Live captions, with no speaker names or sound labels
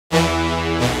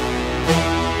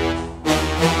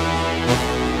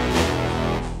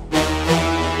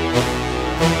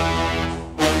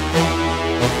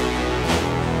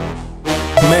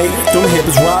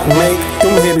rock, make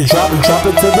them hips drop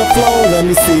it to the floor. Let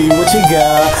me see what you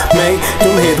got. Make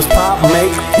them hips pop,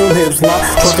 make them hips lock,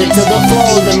 drop it to the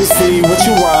floor. Let me see what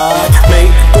you rock.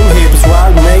 Make them hips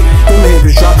rock, make them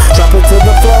hips drop it to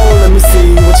the floor. Let me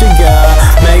see what you got.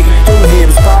 Make them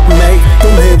hips pop, make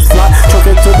them hips lock, drop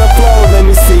it to the floor. Let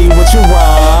me see what you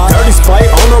rock. Dirty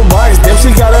Sprite on the rise, damn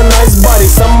she got a nice body.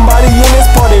 Somebody in this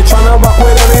party tryna rock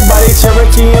with everybody.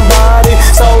 Cherokee and body,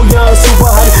 so young, super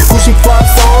hot. Gucci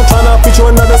flops on, tryna feature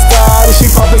another Scotty. She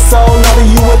poppin' so naughty,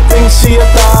 you would think she a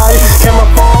thotty. Camera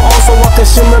phone on so I can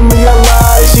shimmer me a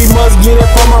lie. She must get it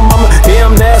from my mama,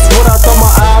 damn that's what I thought. My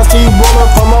eyes keep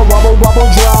rolling from a wobble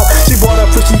drive. She brought a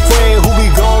pretty friend who be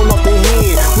gone off the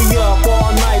head. We up all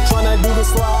night tryna do the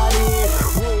slide in.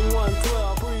 Room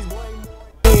 112, please blame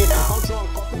me. I'm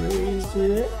drunk off the Where is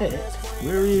it at?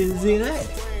 Where is it at?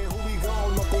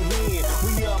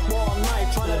 We up all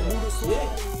night tryna do the slide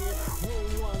in.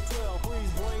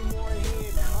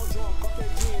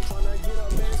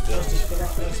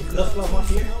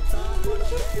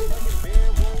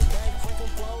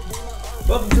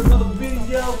 Welcome to another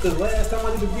video, because last time I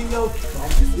did a video,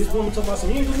 this woman talking about some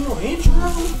intro.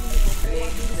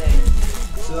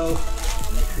 So,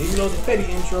 even though it's a petty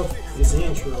intro, it's an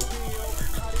intro.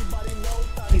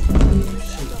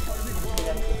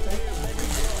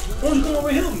 Why don't you come over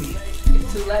and help me?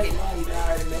 It's too late now, you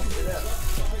already messed it up.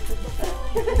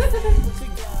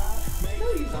 No,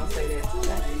 you don't say that too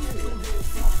late.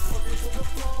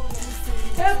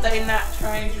 Have they not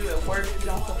trained you at work? You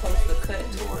don't supposed to cut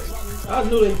towards you. I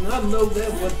know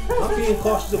that, but I'm being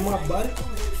cautious of my body.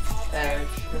 That's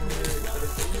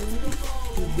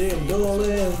This damn dull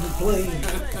ass play.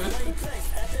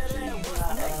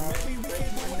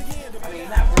 I mean,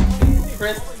 not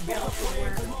press down.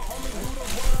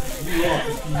 You are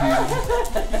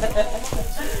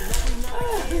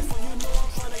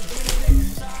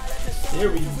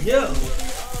There we go.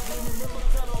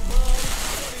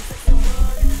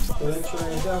 So that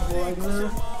train's out for right now.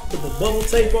 Put the bubble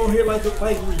tape on here like I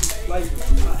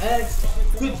asked.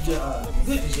 Good job.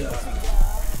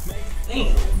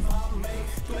 Damn.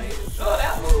 Oh,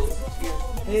 that moves.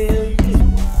 Hell yeah.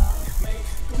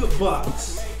 Good box.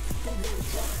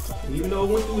 Even though it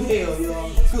went through hell,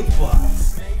 y'all. Good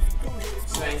box.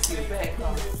 You ain't see the back,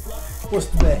 huh? What's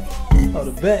the back? Oh,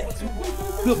 the back.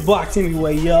 Good box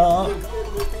anyway, y'all.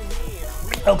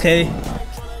 Okay.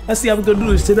 Let's see how we're gonna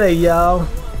do this today, y'all.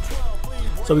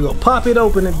 So we're gonna pop it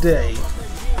open today.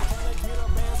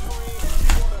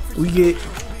 We get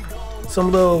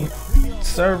some little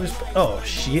service. Oh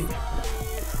shit.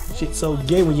 Shit so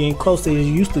gay when you ain't close to it as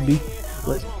you used to be.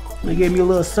 But they gave me a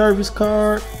little service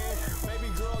card.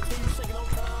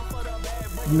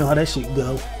 You know how that shit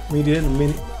go. We did it in a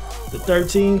minute. The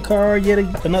 13 card, yet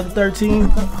another 13.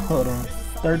 Hold on.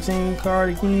 13 card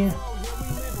again.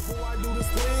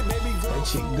 That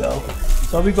shit go.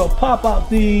 So we gonna pop out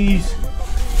these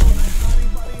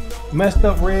messed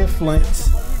up red Flints.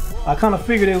 I kind of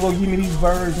figured they were gonna give me these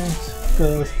versions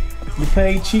because you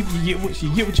pay cheap, you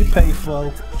get what you pay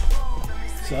for.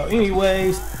 So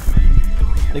anyways,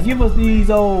 they give us these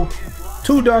old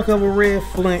too dark of a red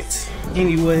Flints.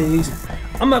 Anyways,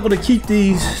 I'm not gonna keep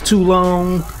these too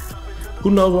long. Who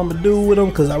knows what I'm gonna do with them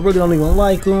because I really don't even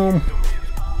like them.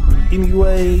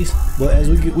 Anyways, but as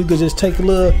we could just take a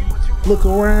look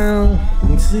around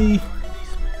and see.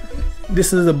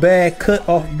 This is a bad cut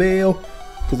off bail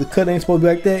because the cut ain't supposed to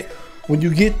be like that. When you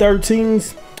get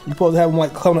 13s, you're supposed to have them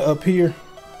like coming up here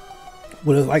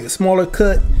with like a smaller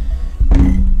cut.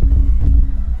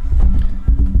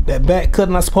 That back cut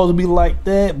not supposed to be like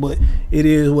that, but it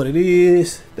is what it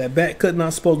is. That back cut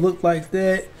not supposed to look like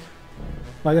that.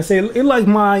 Like I said, it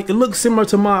looks similar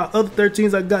to my other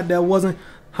 13s I got that wasn't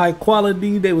high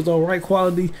quality. They was all right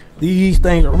quality. These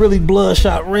things are really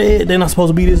bloodshot red. They're not supposed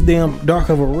to be this damn dark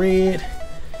of a red.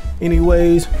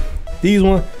 Anyways, these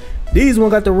one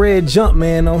got the red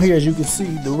Jumpman on here. As you can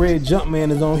see, the red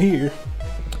Jumpman is on here,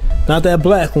 not that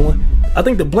black one. I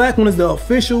think the black one is the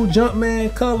official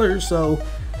Jumpman color, so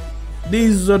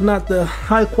these are not the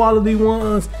high quality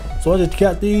ones. So I just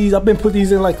got these. I've been put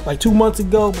these in like 2 months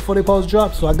ago before they supposed to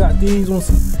drop, so I got these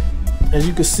ones. As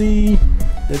you can see,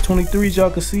 the 23s,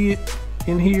 y'all can see it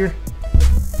in here.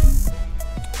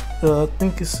 I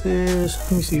think it says,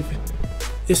 let me see if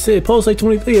it said, supposed to say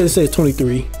 23, yeah, it says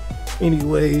 23.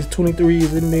 Anyways, 23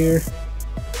 is in there.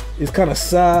 It's kind of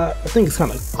side, I think it's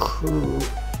kind of,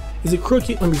 is it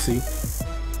crooked? Let me see.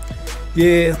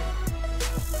 Yeah,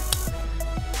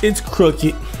 it's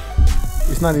crooked.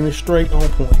 It's not even straight on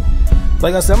point.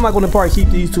 Like I said, I'm not gonna probably keep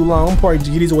these too long. I'm probably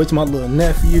just get these away to my little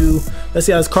nephew. Let's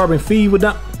see how this carbon fake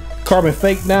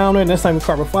down there. That's not even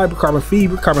carbon fiber, carbon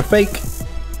fiber, carbon fake.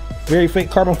 Very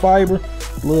fake carbon fiber.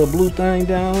 Little blue thing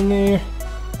down there.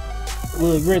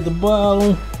 Little gray at the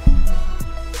bottom.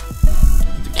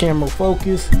 The camera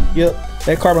focus. Yep,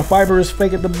 that carbon fiber is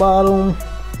fake at the bottom.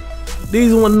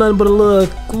 These weren't nothing but a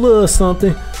little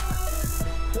something.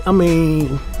 I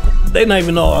mean, they not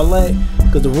even all that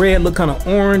because the red look kind of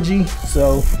orangey.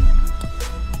 So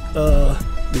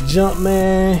the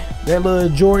Jumpman, that little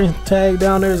Jordan tag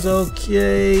down there is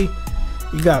okay.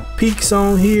 You got peaks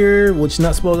on here, which you're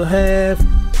not supposed to have.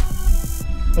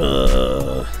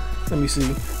 Let me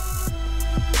see.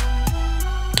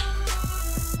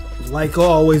 Like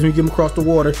always, when you get them across the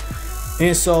water,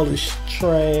 insole is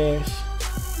trash.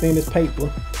 Thin as paper,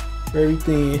 very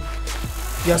thin.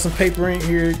 Got some paper in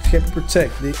here, kept it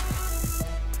protected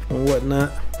and whatnot.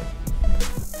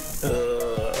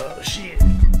 Shit.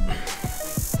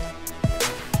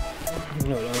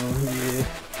 Hold on, yeah.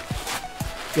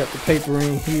 Got the paper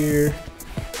in here.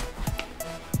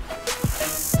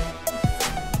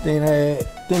 Thin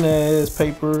ass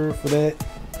paper for that.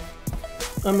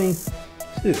 I mean,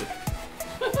 shit.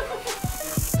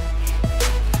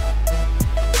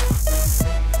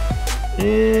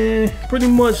 And pretty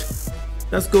much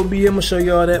that's gonna be it. I'm gonna show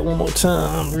y'all that one more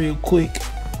time real quick.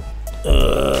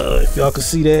 If y'all can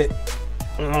see that.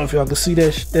 I don't know if y'all can see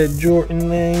that Jordan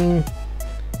name.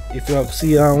 If y'all can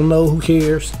see, I don't know, who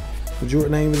cares. The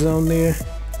Jordan name is on there.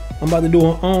 I'm about to do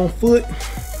an on foot.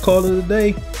 Call it a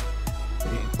day.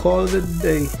 Call it a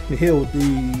day. The hell with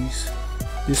these.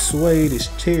 This suede is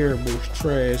terrible. It's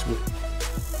trash,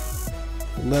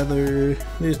 but leather.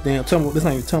 This damn tumble. This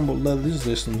ain't even tumbled leather. This is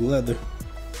just some leather.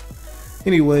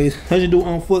 Anyways, I just do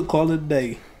on foot. Call it a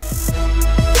day.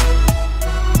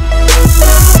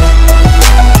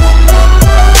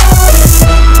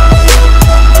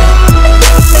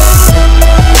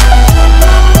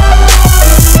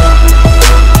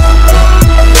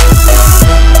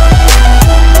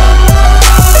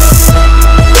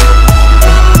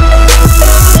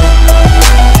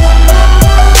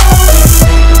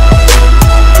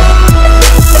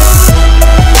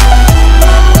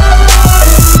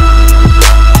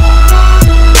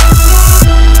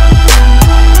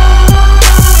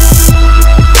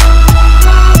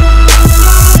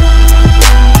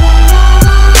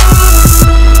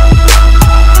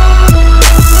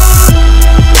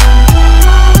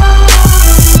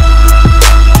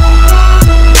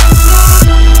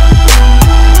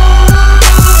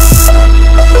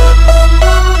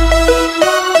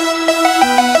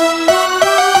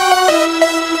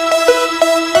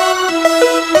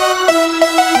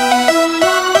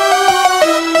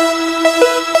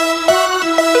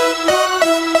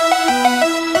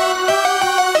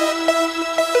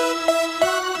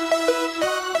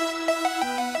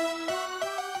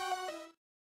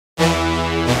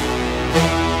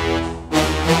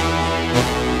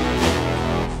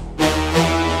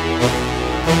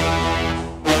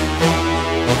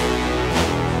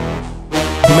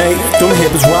 Make them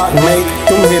hips rock, make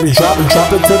them hips drop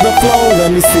it to the floor. Let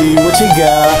me see what you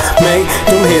got. Make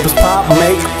them hips pop,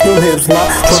 make them hips lock,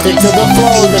 drop it to the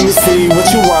floor. Let me see what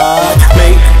you rock.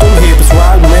 Make them hips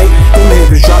rock, make them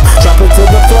hips drop it to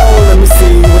the floor. Let me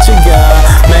see what you got.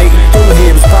 Make them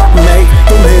hips pop, make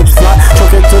them hips lock,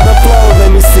 drop it to the floor. Let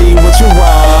me see what you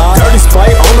rock. Dirty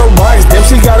Sprite on the rise, damn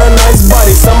she got a nice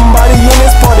body. Somebody in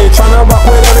this party tryna rock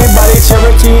with everybody.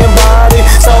 Cherokee and body,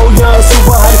 so young,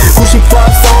 super hot. Gucci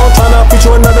flops on, tryna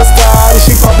feature another style.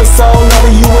 She poppin' so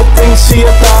naughty, you would think she a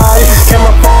thotty.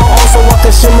 Camera phone on so I can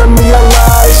shimmer me